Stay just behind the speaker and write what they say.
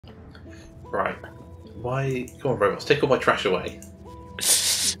Right. Why? Come on, robots, take all my trash away.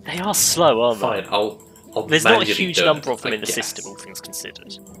 They are slow, aren't they? Fine, I'll There's not a manually huge do number it, of them I in the guess. system, all things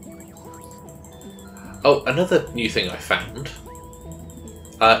considered. Oh, another new thing I found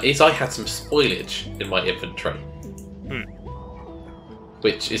is I had some spoilage in my inventory.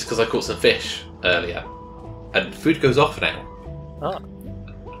 Which is because I caught some fish earlier. And food goes off now. Ah.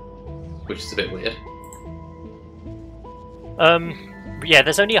 Which is a bit weird. Yeah,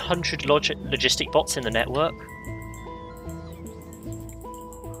 there's only 100 logistic bots in the network.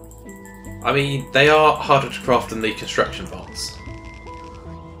 I mean, they are harder to craft than the construction bots.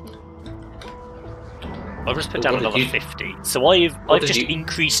 I'll just put down What did another you- 50. So I've did just you-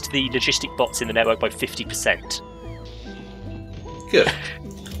 increased the logistic bots in the network by 50%. Good.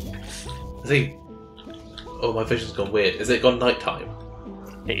 I think... Oh, my vision's gone weird. Is it gone nighttime?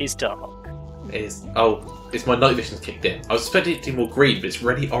 It is dark. It is... Oh, it's my night vision's kicked in. I was expecting it to be more green, but it's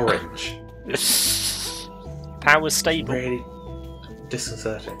really orange. Power's stable. Really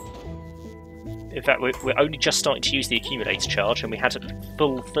disconcerting. In fact, we're only just starting to use the accumulator charge, and we had a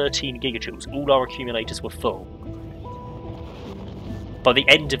full 13 gigajoules. All our accumulators were full. By the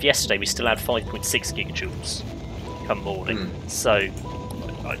end of yesterday, we still had 5.6 gigajoules come morning. So,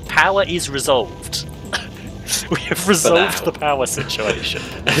 power is resolved. We have resolved the power situation.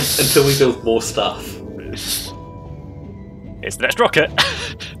 Until we build more stuff. It's the next rocket.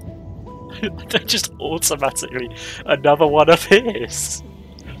 They just automatically another one appears.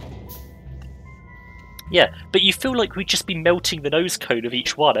 Yeah, but you feel like we'd just be melting the nose cone of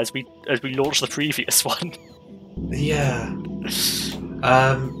each one as we launch the previous one. Yeah.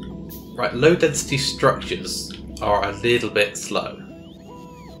 Right, low density structures are a little bit slow.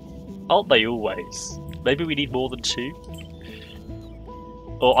 Aren't they always? Maybe we need more than 2.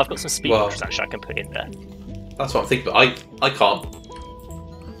 Or I've got some speed launchers actually I can put in there. That's what I'm thinking, but I can't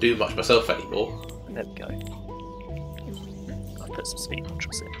do much myself anymore. There we go. I'll put some speed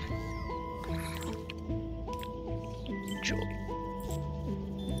launchers in.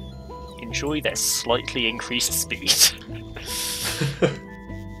 Enjoy their slightly increased speed.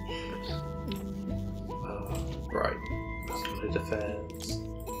 Right. That's defense.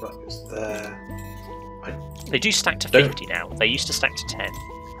 That goes there. They do stack to 50 now. They used to stack to 10.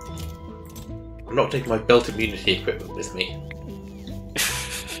 I'm not taking my belt immunity equipment with me.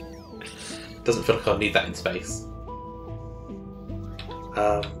 Doesn't feel like I'll need that in space.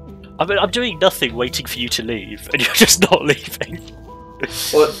 I mean, I'm doing nothing waiting for you to leave, and you're just not leaving.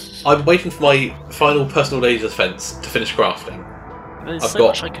 Well, I'm waiting for my final personal laser defense to finish crafting. There's I've so got,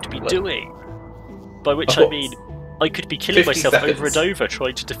 much I could be doing. By which I've I got mean, I could be killing 50 myself over and seconds. over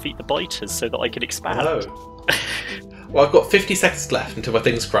trying to defeat the biters so that I can expand. Oh. Well, I've got 50 seconds left until my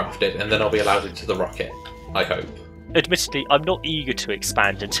thing's crafted, and then I'll be allowed into the rocket. I hope. Admittedly, I'm not eager to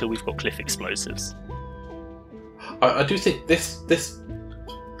expand until we've got cliff explosives. I do think this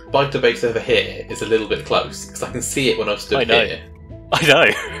biter base over here is a little bit close, because I can see it when I've stood I know. here. I know.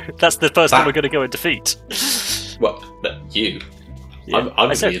 That's the first one we're going to go and defeat. Well, no, you. Yeah, I'm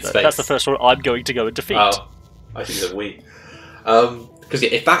going to be in space. That's the first one I'm going to go and defeat. Oh, I think that we. Because yeah,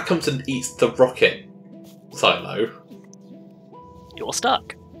 if that comes and eats the rocket silo, You're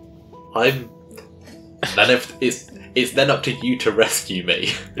stuck. I'm. Then it's then up to you to rescue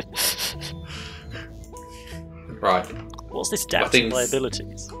me. Right. What's this doubt in my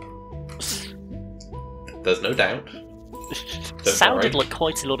abilities? There's no doubt. Sounded like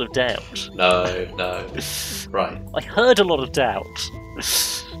quite a lot of doubt. No. Right. I heard a lot of doubt.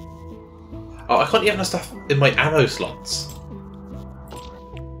 Oh, I can't even have stuff in my ammo slots.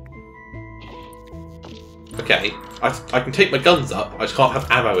 Okay, I can take my guns up, I just can't have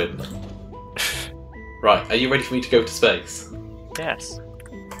ammo in them. Right, are you ready for me to go to space? Yes.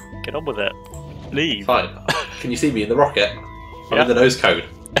 Get on with it. Leave. Fine. Can you see me in the rocket? I'm Yeah. in the nose cone.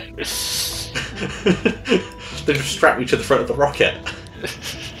 They just strap me to the front of the rocket.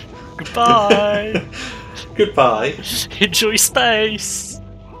 Goodbye. Goodbye. Enjoy space.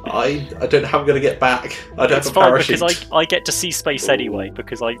 I don't know how I'm going to get back. I don't It's have a fine parachute. because I get to see space anyway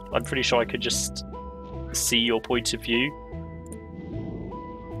because I'm pretty sure I can just see your point of view.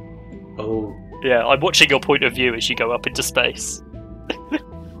 Oh, Yeah, I'm watching your point of view as you go up into space.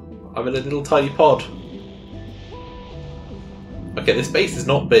 I'm in a little tiny pod. Okay, this base is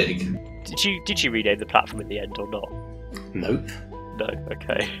not big. Did you rename the platform in the end or not? Nope. No.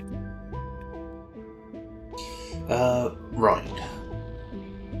 Okay. Right.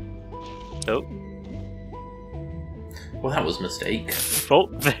 Oh. Well, that was a mistake. Oh,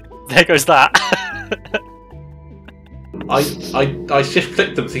 there goes that. I shift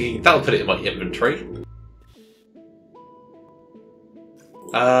clicked them thinking that'll put it in my inventory.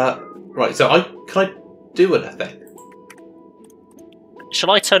 Right, so can I do anything? Shall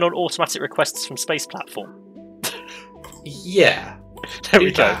I turn on automatic requests from space platform? Yeah. There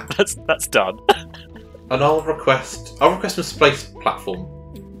we go. That's done. And I'll request some space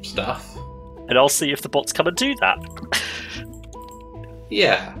platform stuff. And I'll see if the bots come and do that.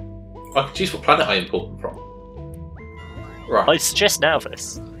 Yeah. I can choose what planet I import them from. Right. I suggest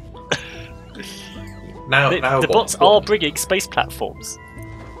Nauvis. Now the bots are bringing space platforms.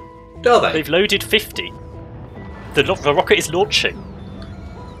 Are they? They've loaded 50. The rocket is launching.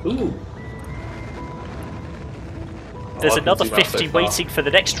 Ooh. There's another 50 waiting for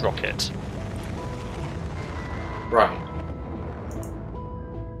the next rocket. Right.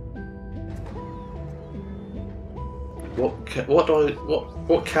 What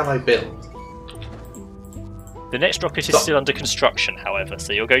can I build? The next rocket is still under construction, however,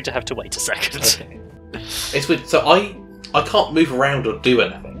 so you're going to have to wait a second. Okay. It's weird. So I can't move around or do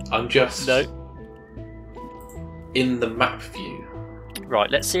anything. I'm just in the map view. Right,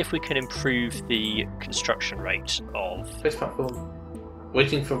 let's see if we can improve the construction rate of Space platform.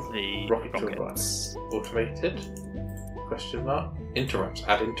 Waiting for the rocket rockets. to arrive. Automated? Question mark. Interrupt.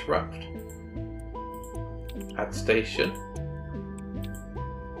 Add interrupt. Add station.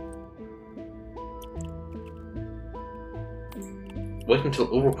 Wait until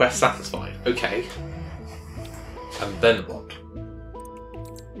all requests satisfied. Okay. And then what?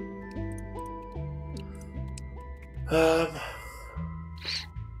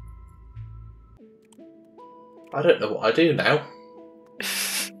 I don't know what I do now.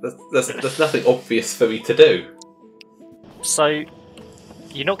 There's nothing obvious for me to do. So,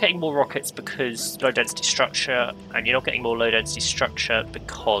 you're not getting more rockets because low density structure, and you're not getting more low density structure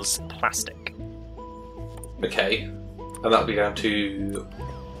because plastic. Okay. And that'll be down to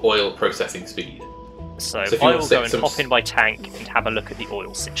oil processing speed. So if I you will go and hop in my tank and have a look at the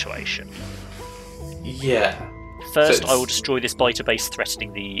oil situation. Yeah. First, I will destroy this biter base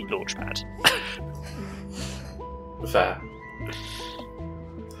threatening the launch pad. Fair.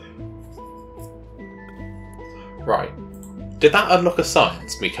 Right. Did that unlock a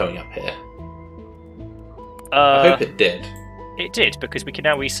science, me coming up here? I hope it did. It did, because we can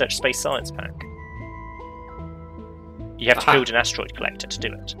now research Space Science Pack. You have to build an asteroid collector to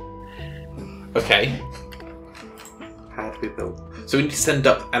do it. Okay. How do we build? So we need to send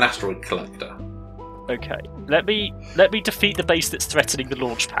up an asteroid collector. Okay. Let me defeat the base that's threatening the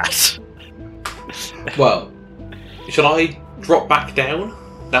launch pad. Well, should I drop back down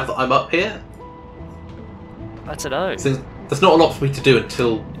now that I'm up here? I don't know. So there's not a lot for me to do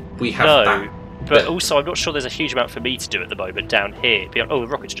until we have that. But also I'm not sure there's a huge amount for me to do at the moment down here. Oh, the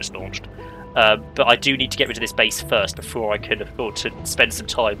rocket's just launched. But I do need to get rid of this base first before I can afford to spend some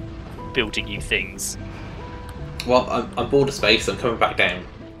time building new things. Well, I'm bored of space. I'm coming back down.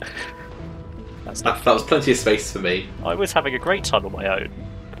 That was plenty of space for me. I was having a great time on my own.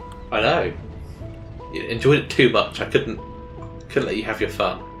 I know. You enjoyed it too much. I couldn't let you have your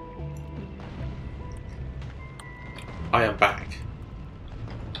fun. I am back.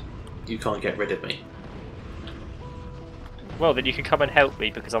 You can't get rid of me. Well, then you can come and help me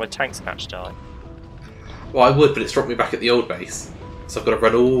because I'm a tank snatch die. Well, I would, but it's dropped me back at the old base. So I've got to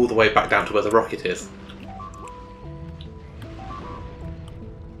run all the way back down to where the rocket is.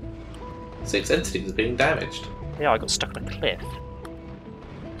 6 entities are being damaged. Yeah, I got stuck on a cliff.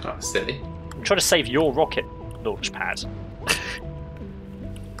 Oh, silly. I'm trying to save your rocket launch pad.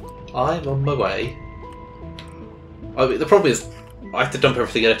 I'm on my way. I mean, the problem is, I have to dump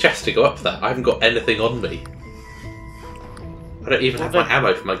everything in a chest to go up there. I haven't got anything on me. I don't even have my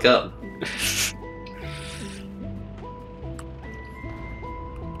ammo for my gun.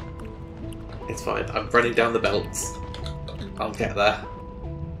 It's fine. I'm running down the belts. I'll get there.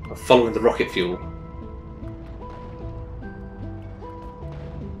 I'm following the rocket fuel.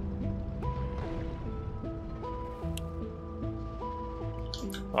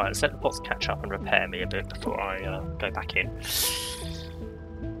 Right, let's let the bots catch up and repair me a bit before I go back in.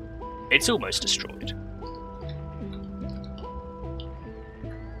 It's almost destroyed.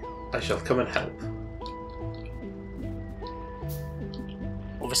 I shall come and help.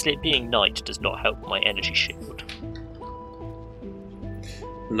 Obviously, it being night does not help my energy shield.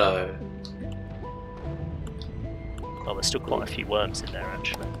 No. Oh, there's still quite a few worms in there,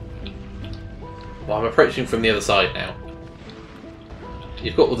 actually. Well, I'm approaching from the other side now.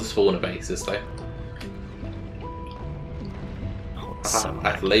 You've got all the spawner bases, though.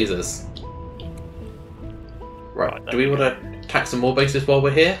 I have lasers. Right, do we want to attack some more bases while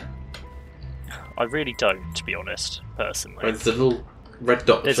we're here? I really don't, to be honest, personally. There's a little red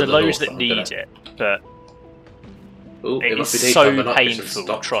dot. There's a load that need it, but Ooh, It must is be daytime, so but not mission painful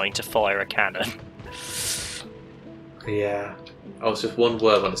stopped. trying to fire a cannon. Yeah. Oh, it's just one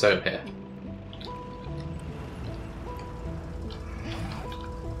worm on its own here.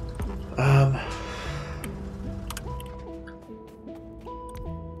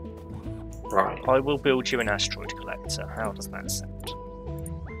 Right. I will build you an asteroid collector. How does that sound?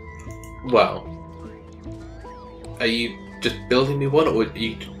 Well, are you just building me one, or are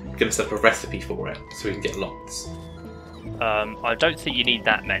you going to set up a recipe for it so we can get lots? I don't think you need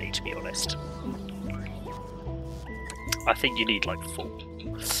that many, to be honest. I think you need like 4.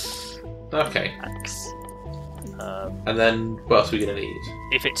 Okay. Max. And then what else are we going to need?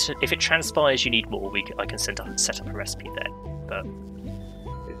 If it transpires you need more, I can set up a recipe then. But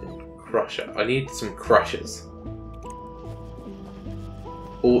Crusher. I need some crushers.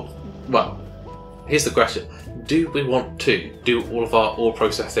 Or, well, here's the question: do we want to do all of our ore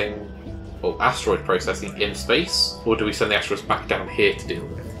processing or asteroid processing in space, or do we send the asteroids back down here to deal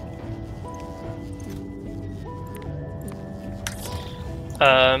with?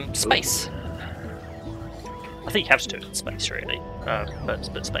 Space. I think you have to do it in space, really. But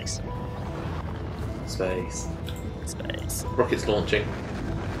space. Space. Space. Rockets launching.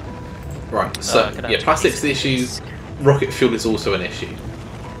 Right, so, yeah, to plastic's the issue. Rocket fuel is also an issue.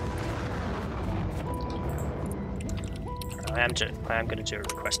 I am going to do a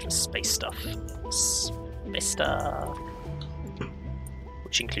request for space stuff. Space stuff.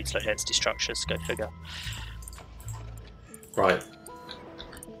 Which includes low density structures, go figure. Right.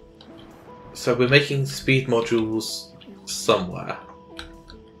 So we're making speed modules somewhere.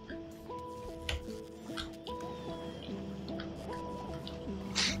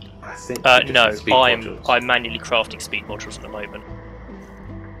 I think. No, I'm manually crafting speed modules at the moment.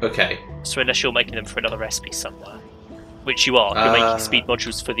 Okay. So unless you're making them for another recipe somewhere, which you are, you're making speed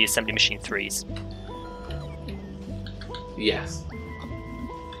modules for the assembly machine 3s. Yes.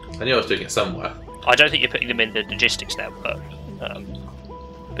 I knew I was doing it somewhere. I don't think you're putting them in the logistics network,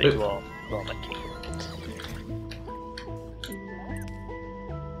 but you are making them.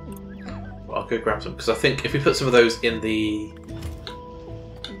 Well, I'll go grab some, because I think if we put some of those in the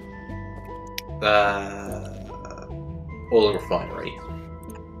oil refinery,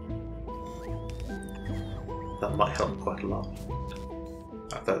 that might help quite a lot.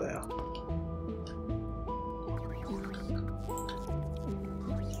 Oh, there they are.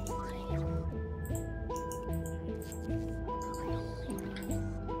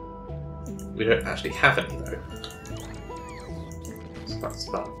 We don't actually have any though. So that's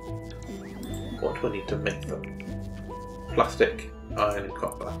that. What do I need to make them? Plastic, iron and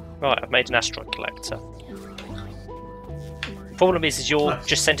copper. Right, I've made an asteroid collector. The problem is you're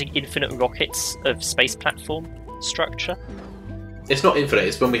just sending infinite rockets of space platform structure. It's not infinite,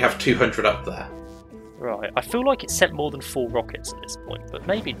 it's when we have 200 up there. Right, I feel like it sent more than 4 rockets at this point, but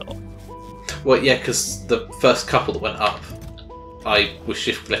maybe not. Well, yeah, because the first couple that went up, I was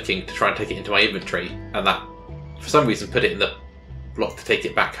shift clicking to try and take it into my inventory, and that, for some reason, put it in the block to take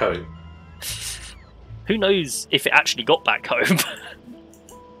it back home. Who knows if it actually got back home?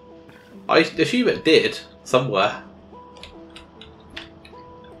 I assume it did, somewhere.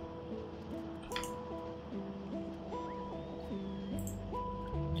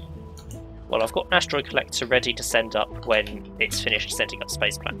 Well, I've got an asteroid collector ready to send up when it's finished sending up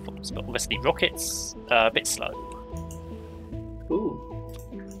space platforms, but obviously rockets are a bit slow. Ooh.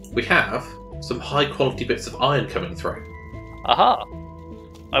 We have some high quality bits of iron coming through. Aha!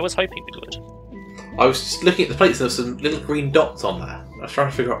 I was hoping we would. I was just looking at the plates and there were some little green dots on there. I was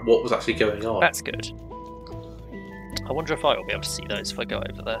trying to figure out what was actually going on. That's good. I wonder if I will be able to see those if I go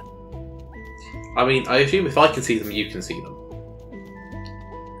over there. I mean, I assume if I can see them, you can see them.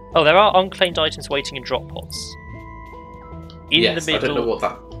 Oh, there are unclaimed items waiting in drop pods. In Yes, the middle. I don't know what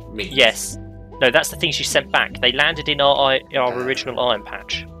that means. Yes. No, that's the things you sent back. They landed in our original iron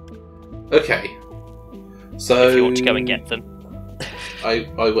patch. Okay. So if you want to go and get them. I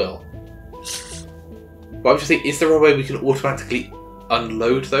will. But I'm just thinking, is there a way we can automatically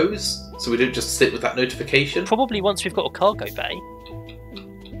unload those so we don't just sit with that notification? Probably once we've got a cargo bay.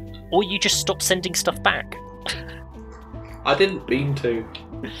 Or you just stop sending stuff back. I didn't mean to.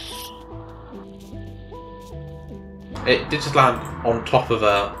 It did just land on top of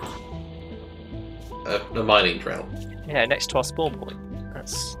a mining drill. Yeah, next to our spawn point.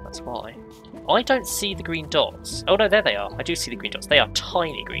 That's why. I don't see the green dots. Oh no, there they are. I do see the green dots. They are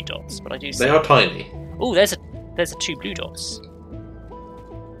tiny green dots, but I do see. They are tiny. Oh, there's a 2 blue dots.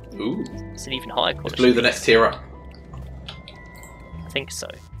 Ooh. It's an even higher quality. Is blue the next tier up? I think so.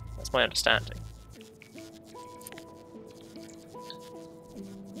 That's my understanding.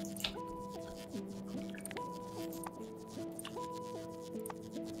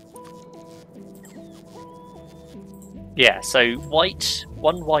 Yeah, so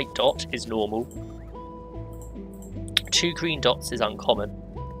one white dot is normal, 2 green dots is uncommon,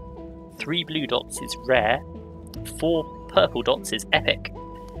 3 blue dots is rare, 4 purple dots is epic,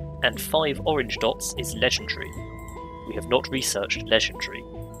 and 5 orange dots is legendary. We have not researched legendary.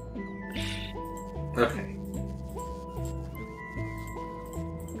 Okay.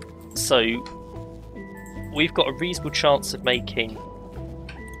 So we've got a reasonable chance of making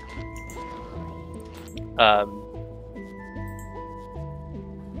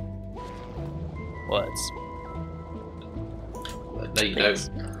words. No, you don't.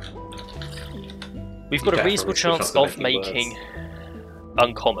 We've got a reasonable chance of making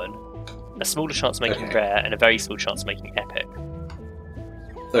uncommon, a smaller chance of making rare, and a very small chance of making epic.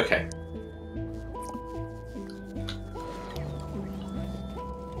 Okay.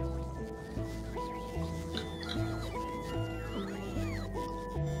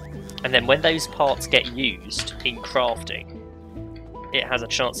 And then when those parts get used in crafting, it has a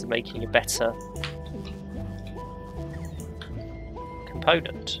chance of making a better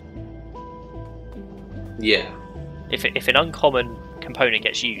component. Yeah. If an uncommon component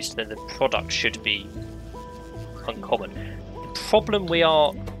gets used, then the product should be uncommon. The problem we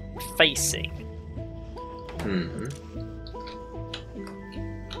are facing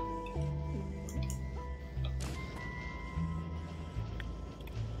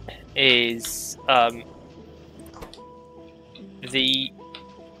is the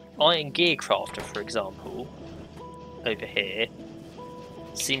iron gear crafter, for example, over here,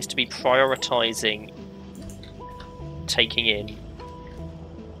 seems to be prioritising taking in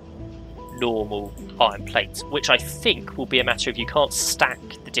normal iron plates, which I think will be a matter of you can't stack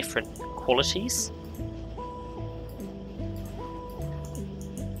the different qualities.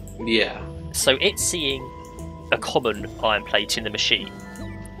 Yeah. So it's seeing a common iron plate in the machine,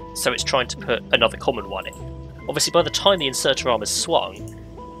 so it's trying to put another common one in. Obviously, by the time the inserter arm is swung,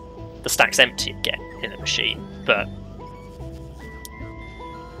 the stack's empty again in the machine, but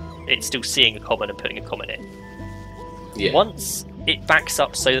it's still seeing a common and putting a common in. Yeah. Once it backs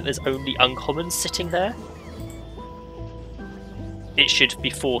up so that there's only uncommons sitting there, it should be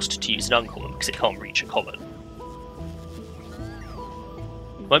forced to use an uncommon because it can't reach a common.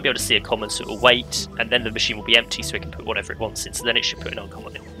 It won't be able to see a common, so it will wait, and then the machine will be empty so it can put whatever it wants in, so then it should put an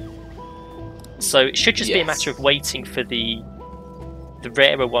uncommon in. So it should just be a matter of waiting for the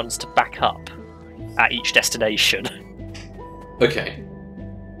rarer ones to back up at each destination. Okay.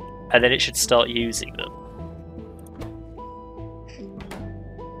 And then it should start using them.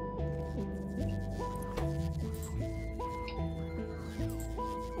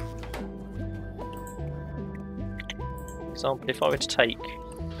 For example, if I were to take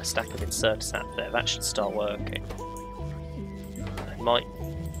a stack of inserters out there, that should start working. I might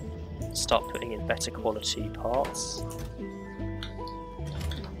start putting in better quality parts.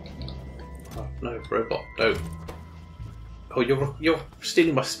 Oh, no, robot, no. Oh, you're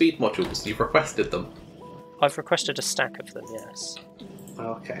stealing my speed modules. You've requested them. I've requested a stack of them, yes.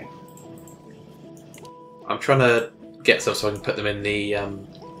 Okay. I'm trying to get some so I can put them in the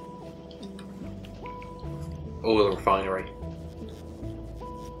oil refinery.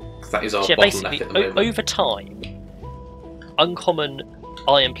 Because that is our bottleneck at the moment. Over time, uncommon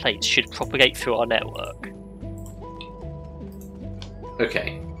iron plates should propagate through our network.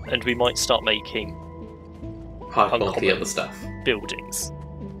 Okay. And we might start making high quality other stuff. Buildings.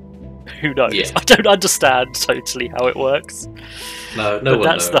 Who knows? Yeah. I don't understand totally how it works. No one knows.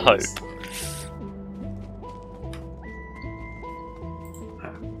 That's the hope.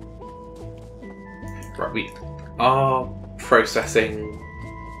 Right, we are processing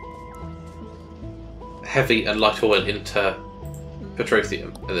heavy and light oil into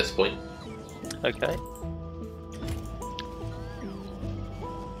petroleum at this point. Okay.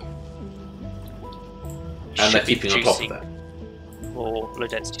 And they're keeping on top of that. More low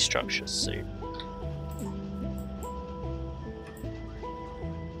density structures soon.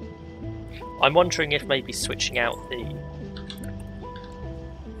 I'm wondering if maybe switching out the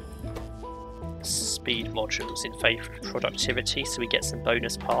speed modules in favour of productivity so we get some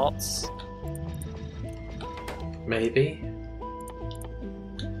bonus parts. Maybe.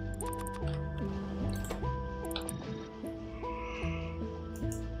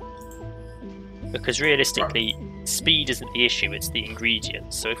 Because realistically, speed isn't the issue, it's the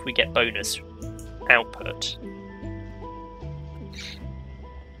ingredients. So if we get bonus output,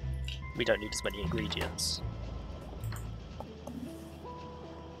 we don't need as many ingredients.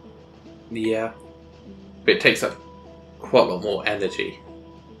 Yeah. But it takes up quite a lot more energy.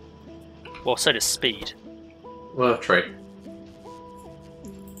 Well, so does speed. Well, true.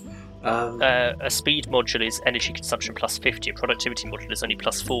 A speed module is energy consumption plus 50, a productivity module is only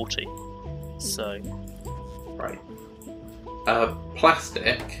plus 40. So. Right.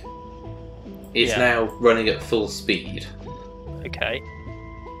 Plastic is Yeah. now running at full speed. Okay.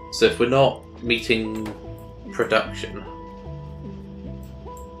 So if we're not meeting production,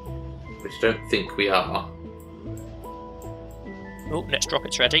 which I don't think we are. Oh, next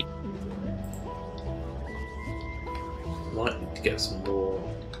rocket's ready. Might need to get some more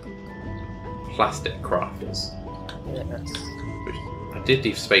plastic crafters. Yes. Which I did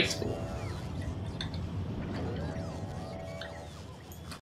leave space for.